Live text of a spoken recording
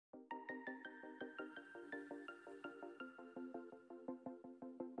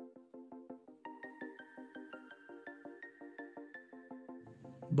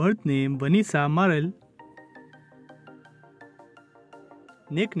Birth name Vanessa Merrell.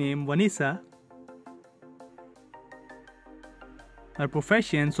 Nickname Vanessa. Her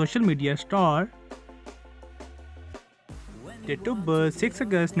profession social media star. Date of birth 6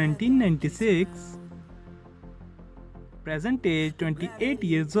 August 1996. Present age 28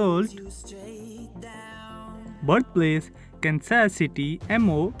 years old. Birthplace Kansas City,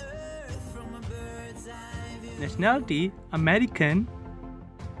 MO. Nationality American.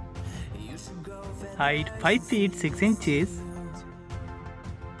 Height 5 feet 6 inches.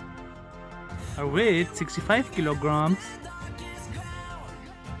 Her weight 65 kilograms.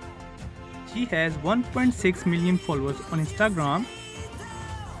 She has 1.6 million followers on Instagram.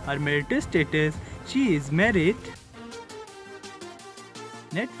 Her marital status, she is married.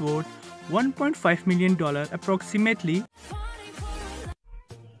 Net worth $1.5 million approximately.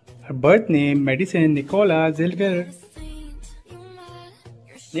 Her birth name Maddie Nicola Ziegler.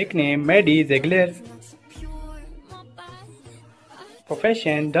 Nickname Maddie Ziegler.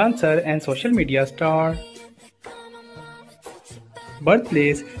 Profession dancer and social media star.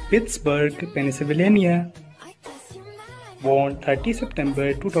 Birthplace Pittsburgh, Pennsylvania. Born 30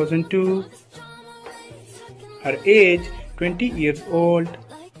 September 2002. Her age 20 years old.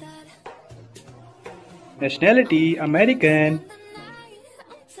 Nationality American.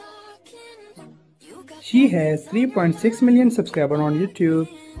 She has 3.6 million subscribers on YouTube.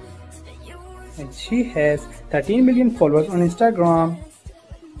 And she has 13 million followers on Instagram.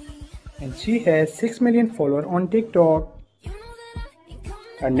 And she has 6 million followers on TikTok.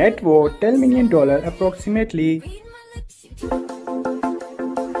 Her net worth $10 million approximately.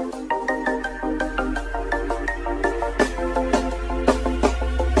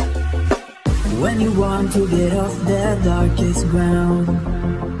 When you want to get off the darkest ground,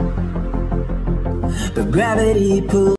 but gravity pulls